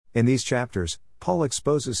In these chapters, Paul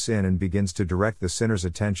exposes sin and begins to direct the sinner's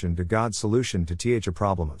attention to God's solution to a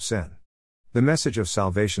problem of sin. The message of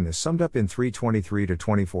salvation is summed up in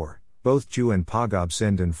 3:23-24. Both Jew and Pagab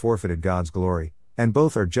sinned and forfeited God's glory, and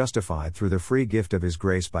both are justified through the free gift of His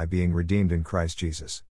grace by being redeemed in Christ Jesus.